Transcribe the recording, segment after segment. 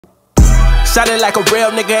Sounded like a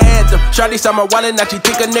real nigga anthem. Shawty saw my wallet, now she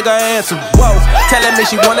think a nigga answer. Whoa, telling me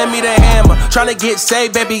she wanted me to hammer. Tryna get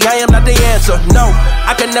saved, baby, I am not the answer. No,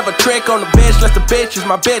 I can never trick on the bitch, unless the bitch is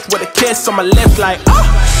my bitch with a kiss on my lips like,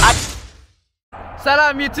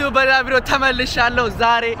 ሰላም ዩቲዩብ በሌላ ቪዲዮ ተመልሻለሁ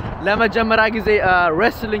ዛሬ ለመጀመሪያ ጊዜ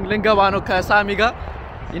wrestling ልንገባ ነው ከሳሚ ጋር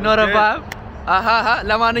ይኖረባል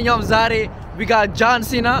ለማንኛውም ዛሬ we got John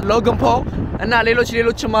Cena, Logan Paul እና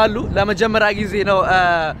ሌሎችም አሉ ለመጀመሪያ ጊዜ ነው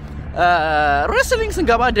wrestling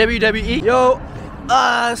ስንገባ WWE ዮ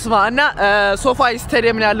ስማ እና ሶፋ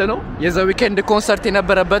ስታዲየም ላይ ያለ ነው የዘ ዊኬንድ ኮንሰርት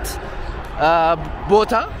የነበረበት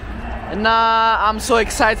ቦታ እና I'm so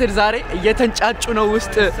excited ዛሬ እየተንጫጩ ነው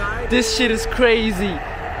ውስጥ this shit is crazy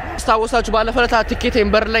ስታወሳችሁ ባለፈለታ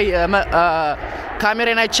ቲኬቴን በር ላይ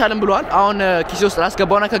ካሜራን አይቻልም ብሏል አሁን ኪሴ ውስጥ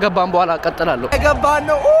አስገባውና ከገባን በኋላ ቀጥላለሁ ገባን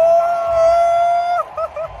ነው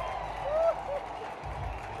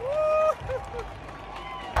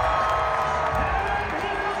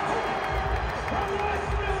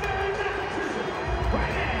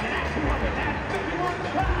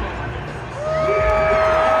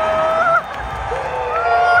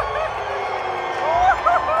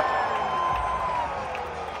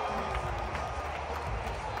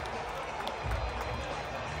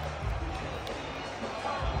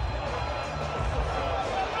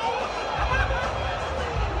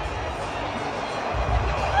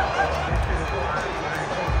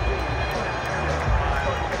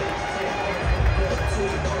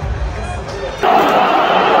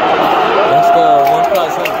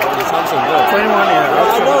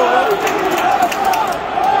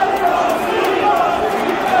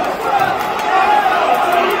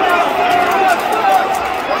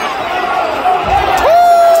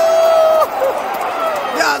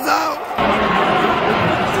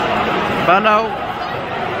Banao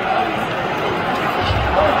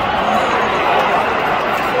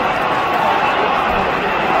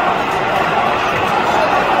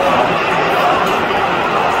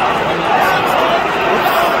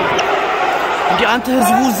እንዴ አንተ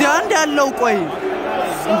ህዝቡ እዚያ እንደ ያለው ቆይ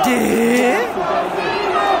እንዴ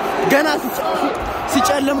ገና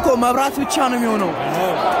ሲጨለምኮ መብራት ብቻ ነው የሚሆነው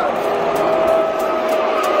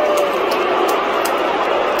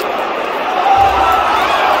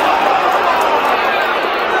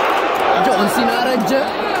Sina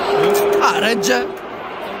Arajja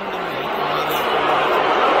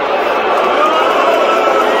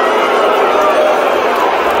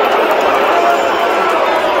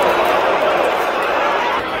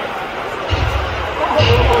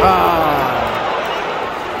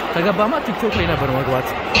ተገባማ ቲክቶክ ላይ ነበር መግባት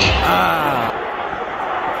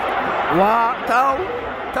ዋ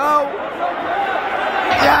ታው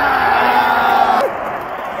ያ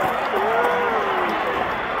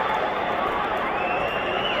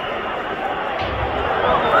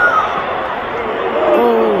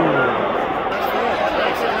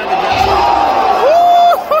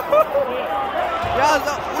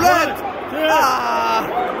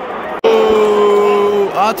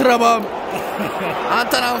አትረባም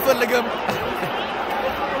አንተን አንፈልግም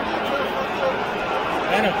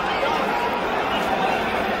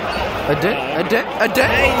እደ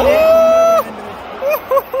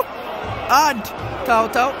አድ ታው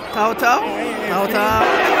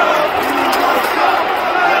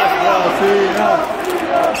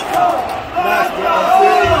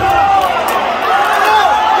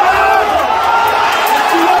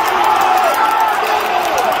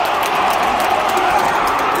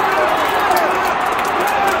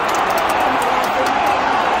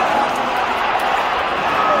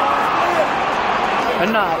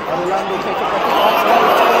እና ሮላንዶ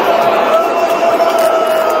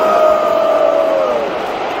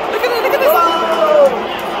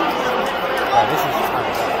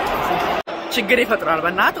ችግር ይፈጥራል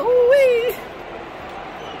በእናት ኡይ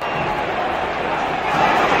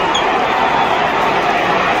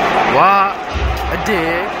ዋ እዴ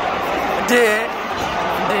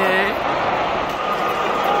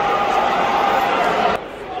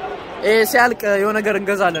ሲያልቅ የሆነ ነገር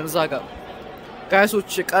እንገዛለን እዛ ጋር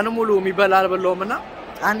ጋይሶች ቀን ሙሉ የሚበላ አልበላውምና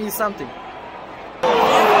I need something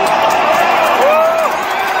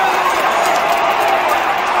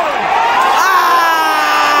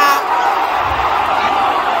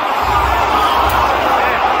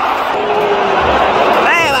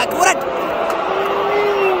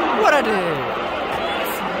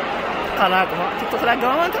አላቅማ ቲክቶክ ላይ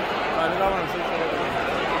ገባ ማለት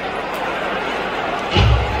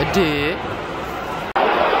እዴ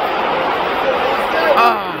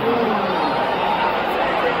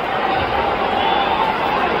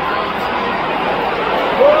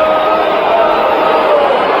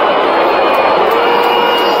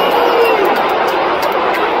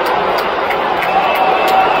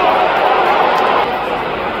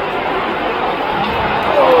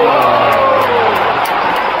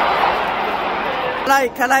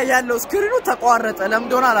ከላይ ያለው ስክሪኑ ተቋረጠ ለምን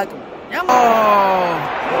እንደሆነ አላውቅም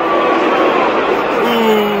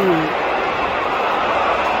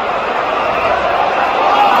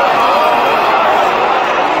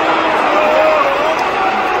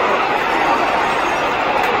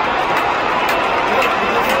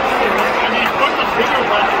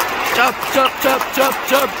chop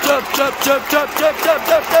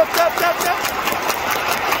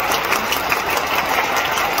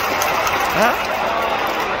Huh?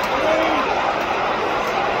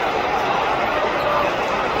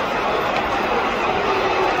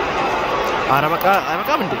 Arabaka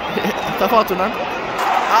mende. Tafatu nan.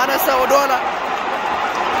 Ana sa odola.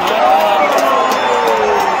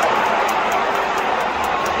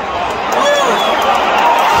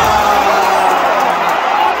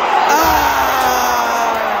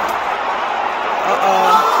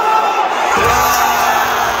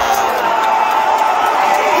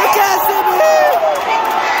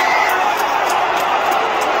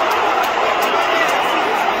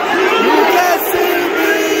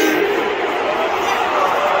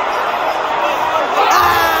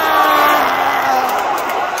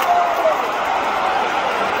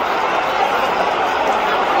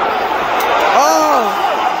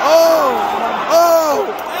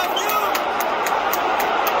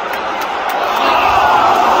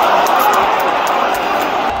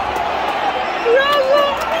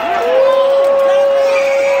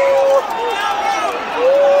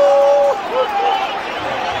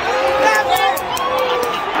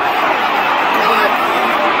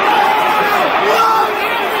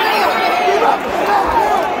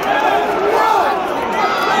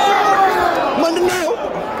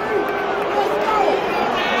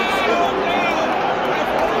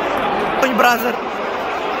 Brother.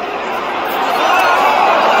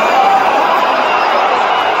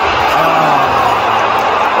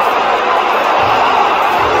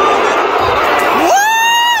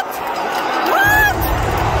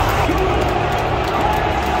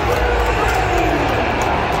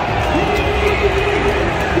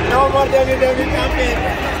 No more WWE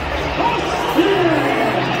champion.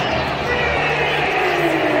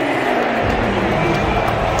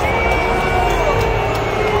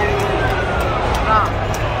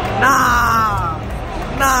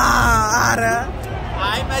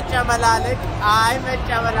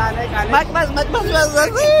 مكبس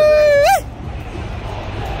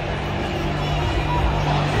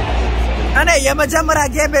أنا يا مجمرة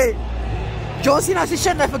جيبي جوسينا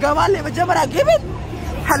سيشنا في جمال يا مجمرة جيبي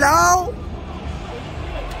هلو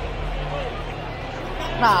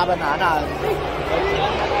نا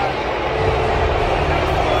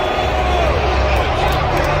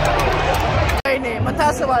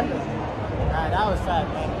متاسبان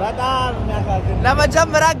لما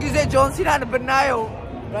جمرة جزء جونسينا بنايو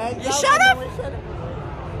يشرف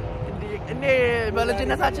إني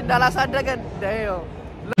بلجنة تاچن دالا سادرجن دايو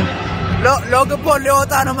لو قبول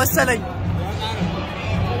ليوتا أنا مسلين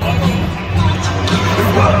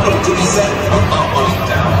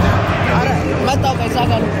ما تاو كيسا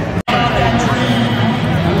كان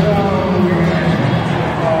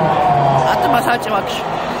أنت ما ساچ ماكش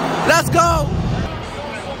let's go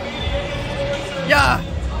yeah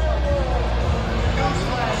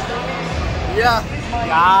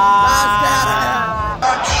let's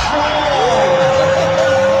get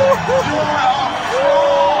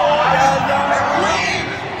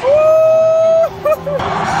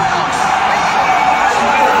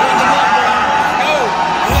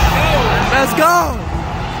let's go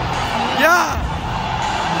yeah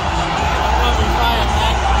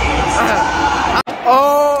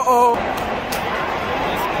oh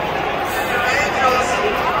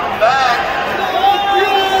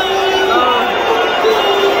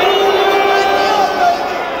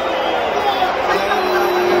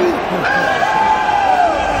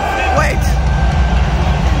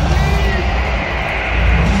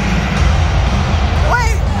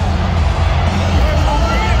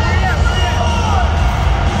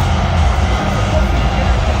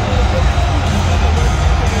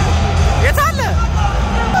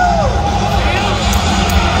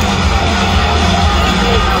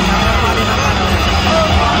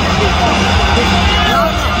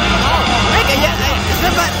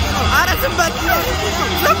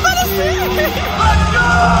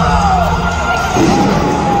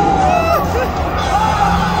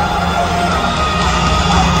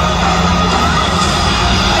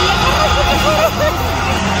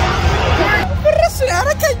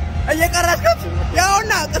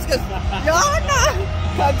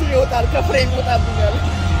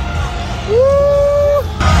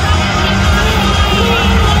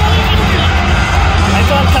I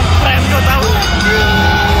don't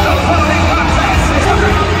have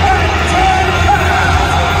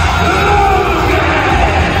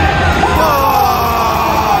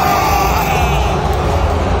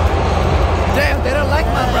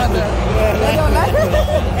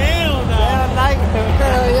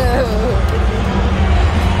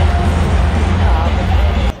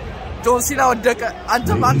John Cena ወደቀ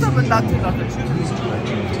አንተም እናትናለች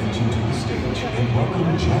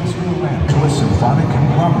to a symphonic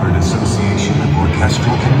conglomerate association of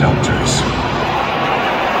orchestral conductors.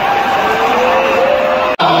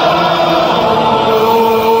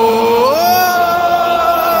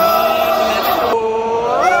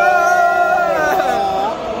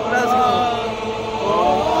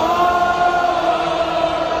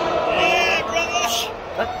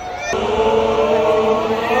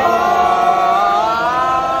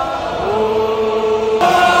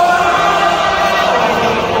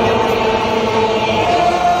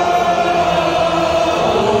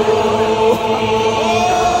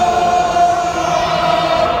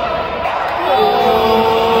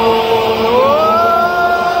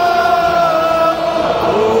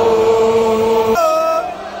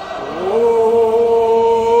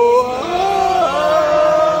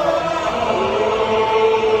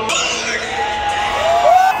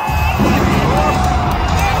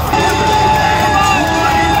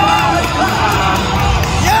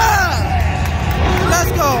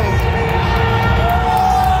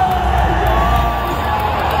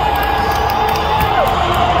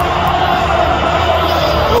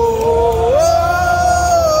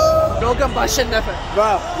 አሸነፈ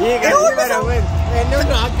ዋው ይሄ ጋር ወን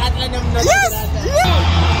ነው አቃጥለንም ነው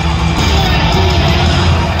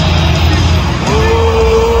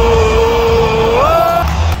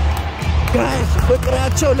ጋይስ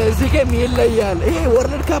ፍቅራቸው ለዚህ ጌም ይለያል ይሄ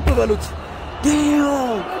ወርልድ ካፕ በሉት ዲዮ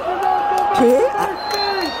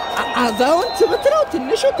አዛውንት ብትለው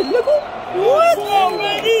ትንሹ ትልቁ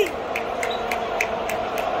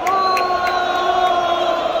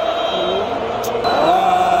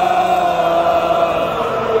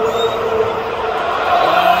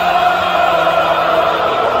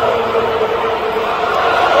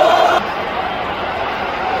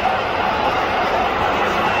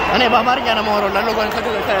እኔ በአማርኛ ነው የማወራው ለሎጋን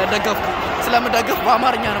ተደገፍኩ ስለምደግፍ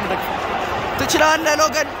በአማርኛ ነው የምደግፍ ትችላለህ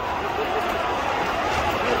ሎጋን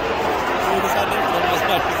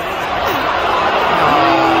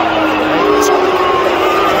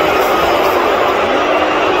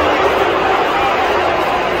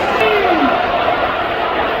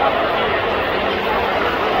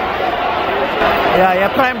ያ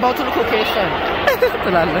የፕራይም ባትል ኮኬሽን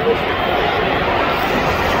ትላለህ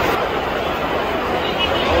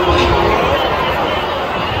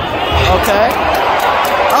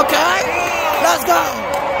Okay, let's go.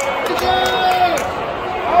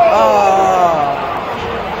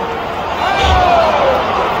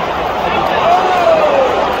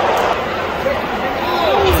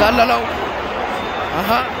 Zalalo.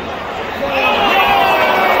 Aha.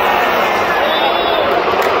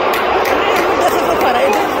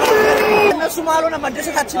 እነሱ ማሉና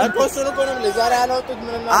መደሰታችን አቆሰሉ ቆንም ለዛሬ ያላውጡት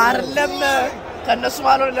ምንና አይደለም ከነሱ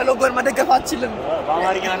ማሉና ለሎጎን መደገፋችንም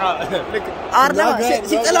በአማርኛ ነው ልክ አርዳ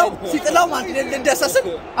ሲጥላው ማለት እንደሰስን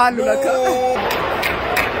አሉ ለካ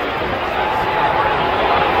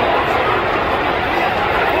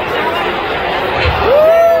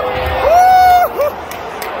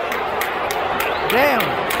damn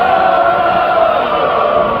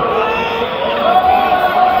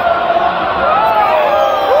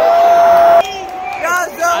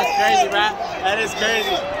That's crazy, man. That is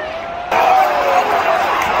crazy.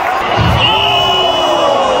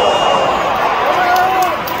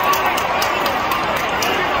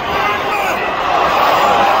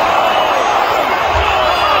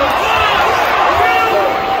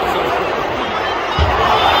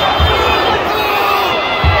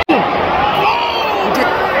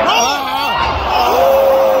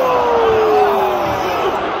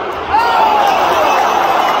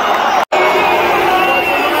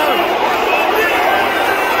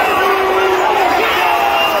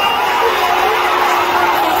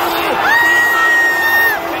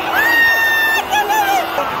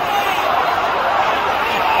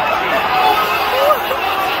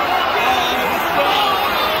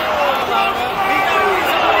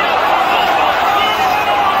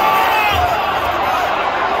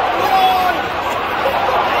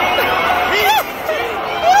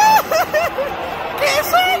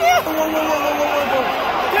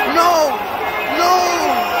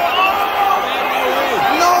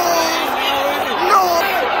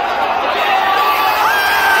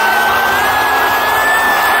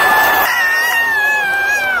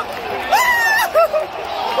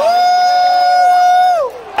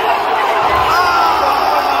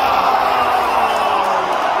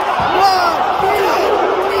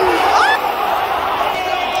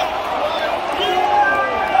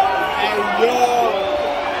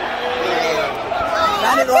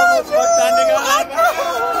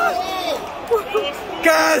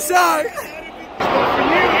 Yes, sir.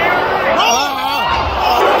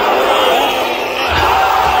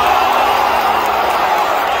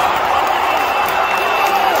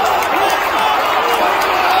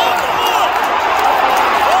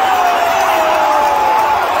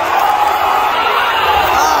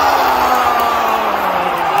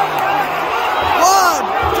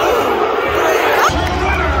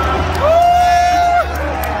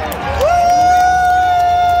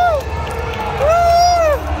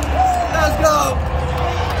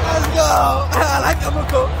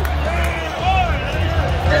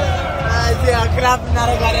 Clap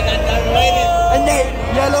naragana and then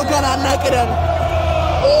yellow can anakran.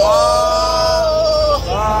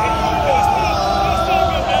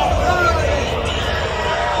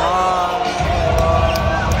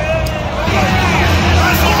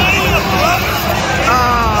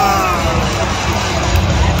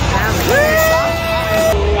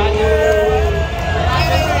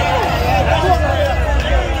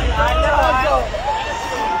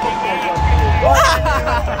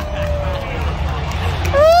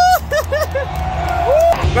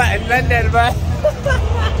 Right in London, man.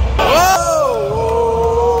 Whoa!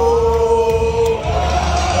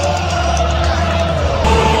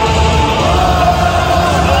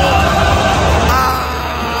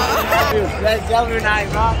 That's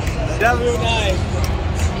W9, bro. W9.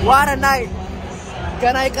 What a night.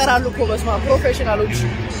 ገና ይቀራሉ እኮ በስማ ፕሮፌሽናሎች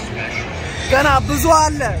ገና ብዙ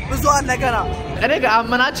አለ ገና እኔ ጋር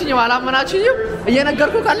አመናችኝ አላመናችኝ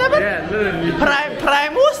እየነገርኩ ካለበት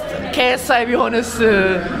ፕራይም ውስጥ KSI ቢሆንስ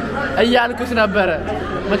እያልኩት ነበር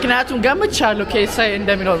ምክንያቱም ገምቻለሁ KSI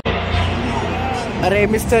እንደሚኖር አሬ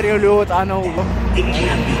ሚስተር ሊወጣ ነው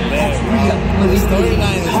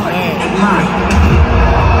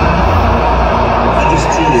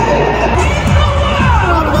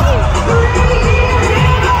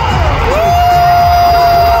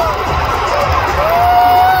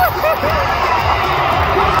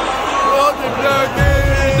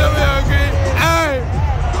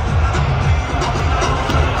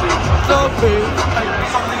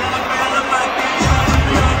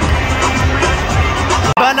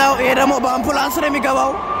ባላው ይሄ ደግሞ በአምቡላንስ ነው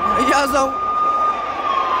የሚገባው እያዘው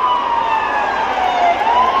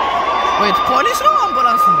ወይት ፖሊስ ነው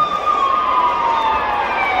አምቡላንስ ነው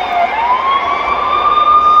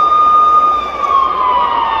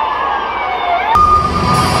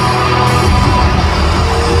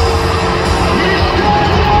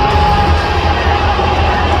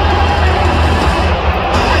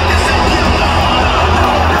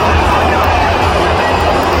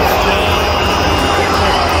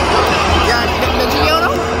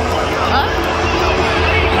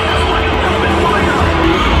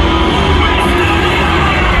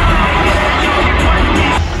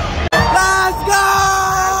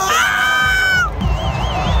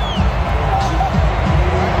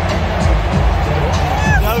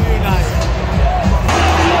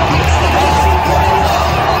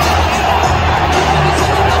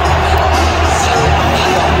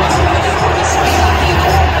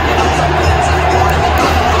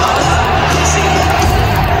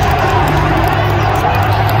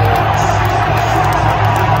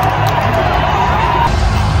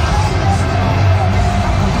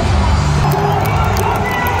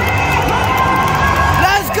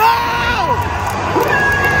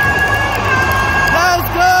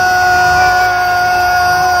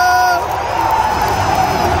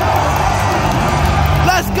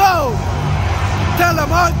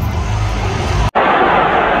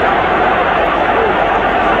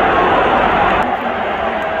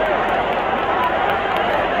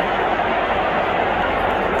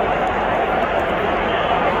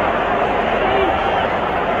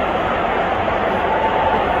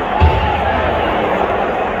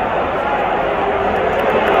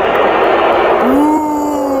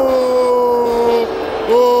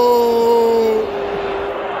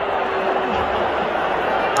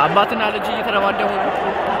አባትና ልጅ እየተደባደቡ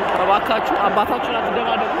ተባካችሁ አባታችሁን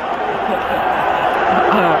አትደባደቡ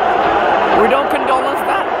we don't condone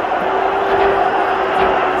that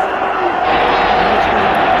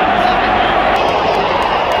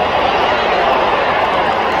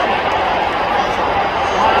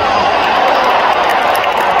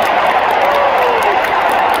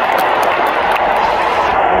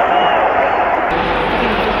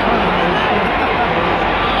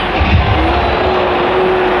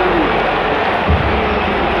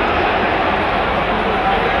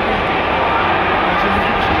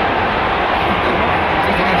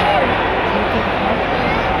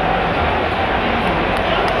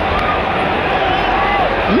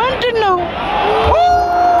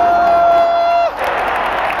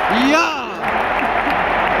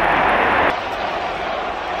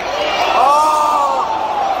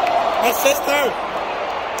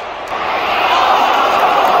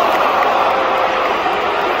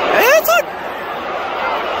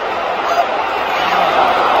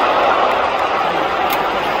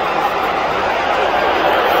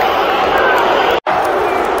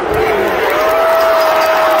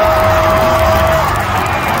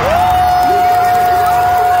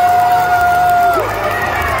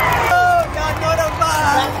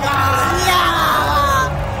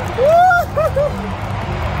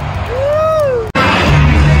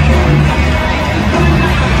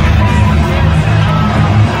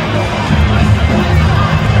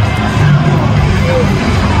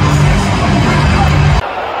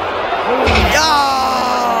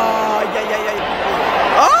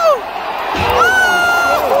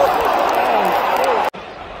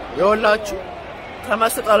ታዩታላችሁ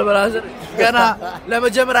ተመስጧል ብራዘር ገና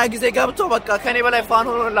ለመጀመሪያ ጊዜ ገብቶ በቃ ከኔ በላይ ፋን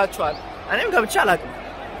ሆኖላችኋል እኔም ገብቼ አላውቅም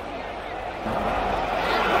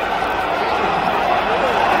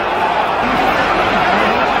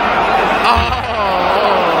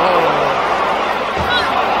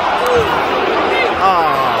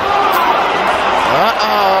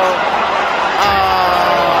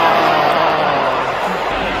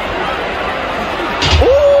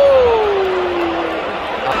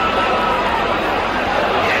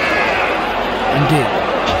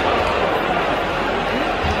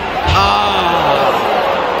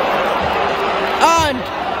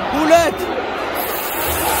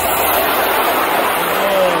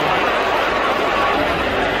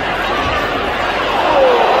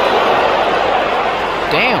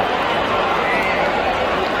Damn.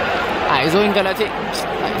 Aizoin galate.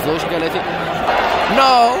 Aizosh galate.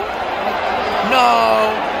 No. No.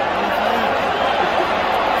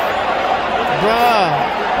 Bruh.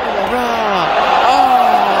 Bruh.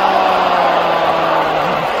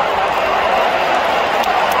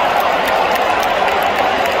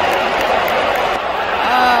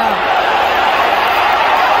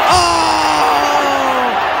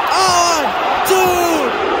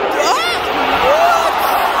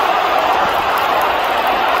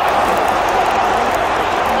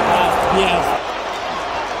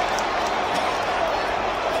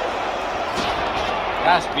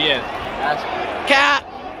 That's bien. That's Cat.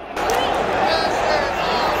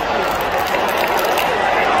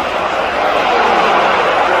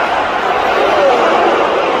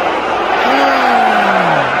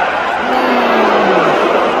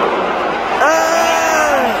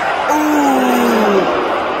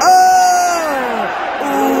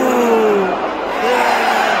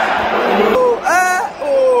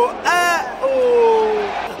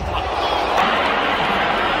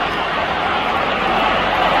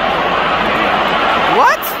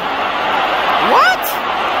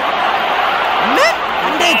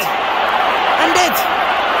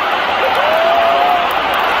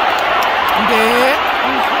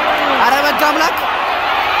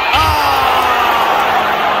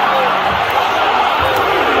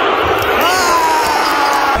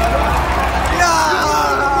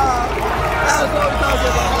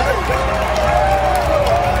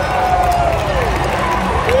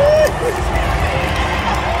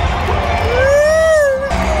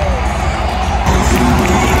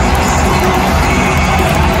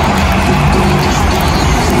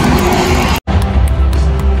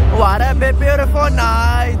 Beautiful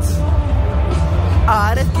night.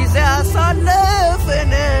 Arif gize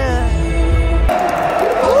asalefene.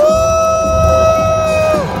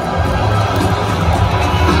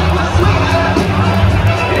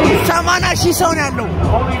 Samana shi sonalo.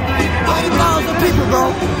 1,000 people, bro.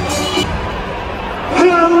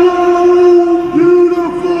 Hello,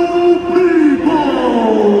 beautiful people.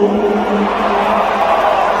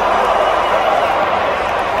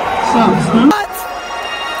 What?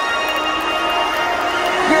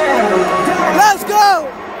 Let's go!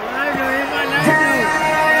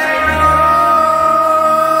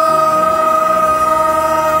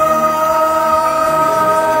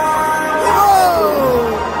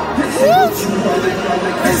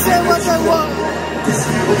 This ain't what I want. This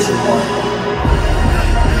ain't what you want.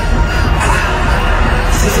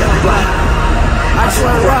 This is black. I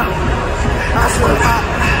swear rock. I swear rock.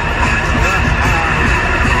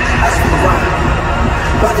 I swear rock.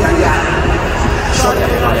 But yeah.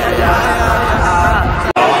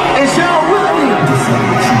 It's y'all ready?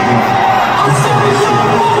 I said it's y'all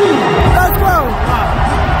ready. Let's go.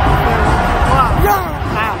 Yeah.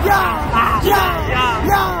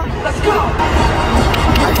 Let's go.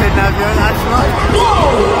 I said now you're not right. Whoa.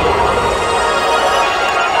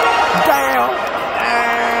 Damn.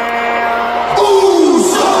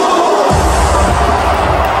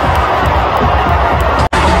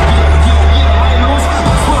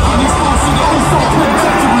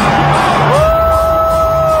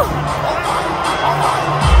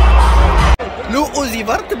 Uzi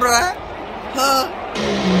vertebra, huh?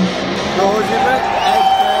 No Uzi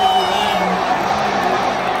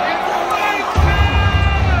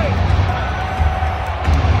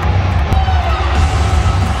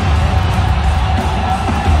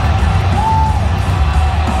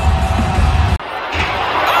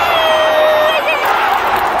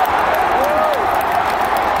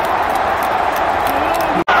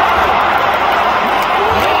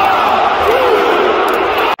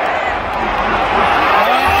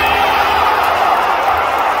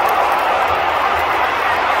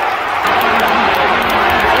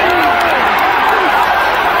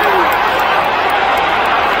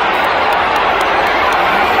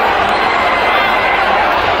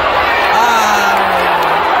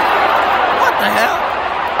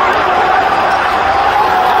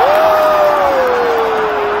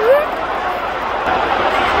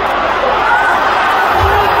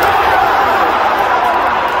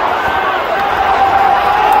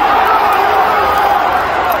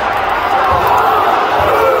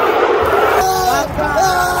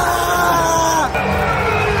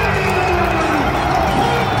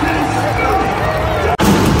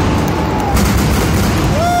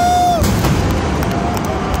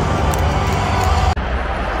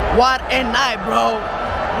What a night, bro.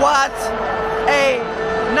 What a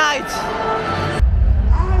night.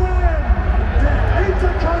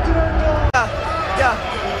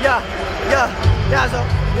 Yeah,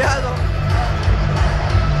 so.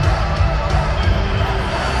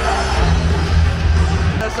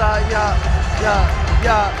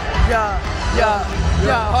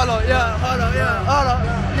 Hello,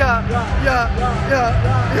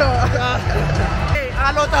 Hey,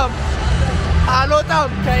 hello, Tam.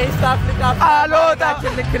 ከኢስት አፍሪካ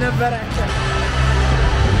አሎታችን ልክ ነበረ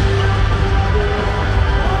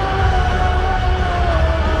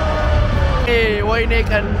ወይኔ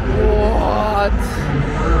ቀን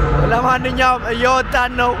ለማንኛውም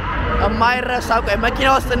እየወጣን ነው የማይረሳ ቆይ መኪና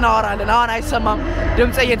ውስጥ እናወራለን አሁን አይሰማም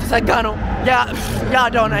ድምጽ እየተሰጋ ነው ያ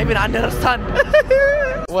ዳውን አይ ሚን አንደርስታንድ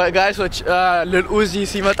ወይ ጋይሶች ልል ኡዚ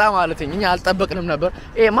ሲመጣ ማለት እኛ አልጠበቅንም ነበር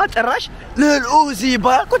ማጨራሽ ልል ኡዚ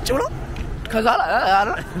ባቁጭ ብሎ ከዛ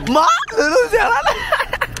ማ ልል ኡዚ አላለ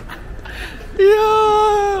ያ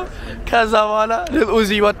ከዛ በኋላ ልል ኡዚ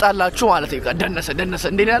ይወጣላችሁ ማለት ደነሰ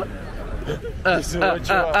እንዴ ነው ያለው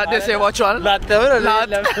አደሰ ዋቻል ላተብረ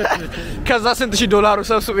ከዛ ስንት ሺህ ዶላር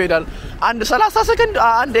ሰብስቦ ይሄዳል አንድ 30 ሰከንድ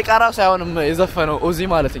አንድ የቃራ ሳይሆንም የዘፈነው ኡዚ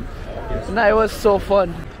ማለት ነው እና it was so fun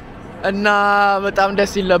እና በጣም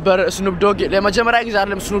ደስ ይል ነበር ስኑፕ ዶግ ለመጀመሪያ ጊዜ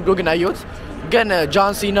አይደለም ስኑፕ ዶግን አየሁት ግን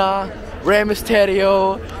ጆን ሲና ሬይ ሚስቴሪዮ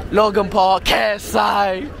ሎጋን ፖል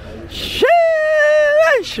KSI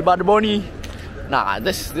ሺሽ ባድ ቦኒ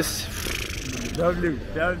this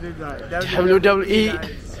WWE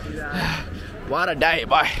what a day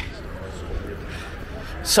boy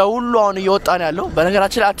ሰው ሁሉ አሁን እየወጣ ነው ያለው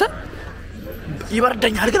በነገራችን ላይ አተ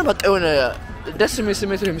ይበርደኛል ግን በቃ የሆነ ደስ የሚል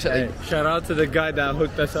ስሜት ነው የሚሰጠኝ shout out to the guy that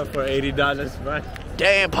hooked us up for $80 man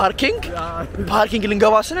damn parking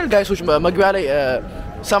ልንገባ ስንል ጋይሶች መግቢያ ላይ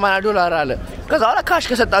 $80 አለ ከዛ በኋላ ካሽ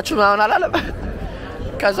ከሰጣችሁ ምናምን አላለ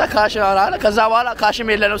ከዛ ካሽ አላለ ከዛ በኋላ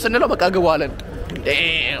ካሽም የለንም ስንለው በቃ ግቡ አለን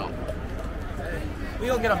damn we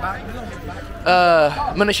gonna get him back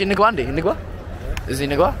ምን እሺ እንግባ እዚህ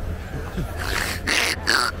እንግባ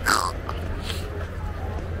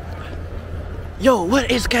Yo, where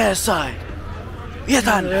is KSI?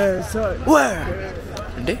 የታን where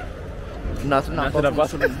እንዴ እናትና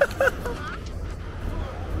አባቱ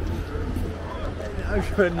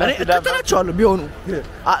እኔ ተጠራቸዋለሁ ቢሆኑ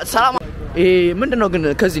ሰላም ምንድነው ግን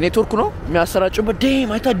ከዚህ ኔትወርክ ነው የሚያሰራጩበት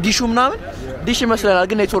ዴም አይታ ዲሹ ምናምን ዲሽ ይመስላል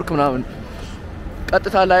ግን ኔትወርክ ምናምን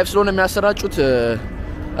ቀጥታ ላይቭ ስለሆነ የሚያሰራጩት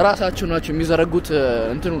ራሳቸው ናቸው የሚዘረጉት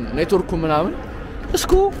እንትኑ ኔትወርኩ ምናምን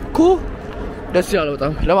እስኩ ደስ ያለው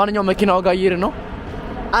በጣም ለማንኛውም መኪናው ጋር ይር ነው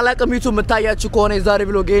አላቀም ዩቲዩብ መታያችሁ ከሆነ ዛሬ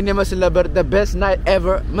ብሎግ ይሄን ይመስል ነበር the best night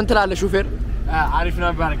ever ምን ትላለህ ሹፌር አሪፍ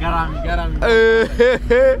ነበር ገራሚ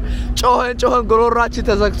ጮኸን ጎሮራችን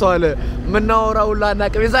ተዘግቷል ምናወራው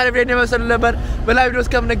ላናቀም ዛሬ ብሎግ ይሄን ይመስል ነበር በላይ ቪዲዮ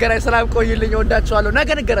እስከምንገናኝ ሰላም ቆይልኝ ወዳችኋለሁ ነገ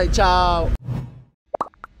እንገናኝ ቻው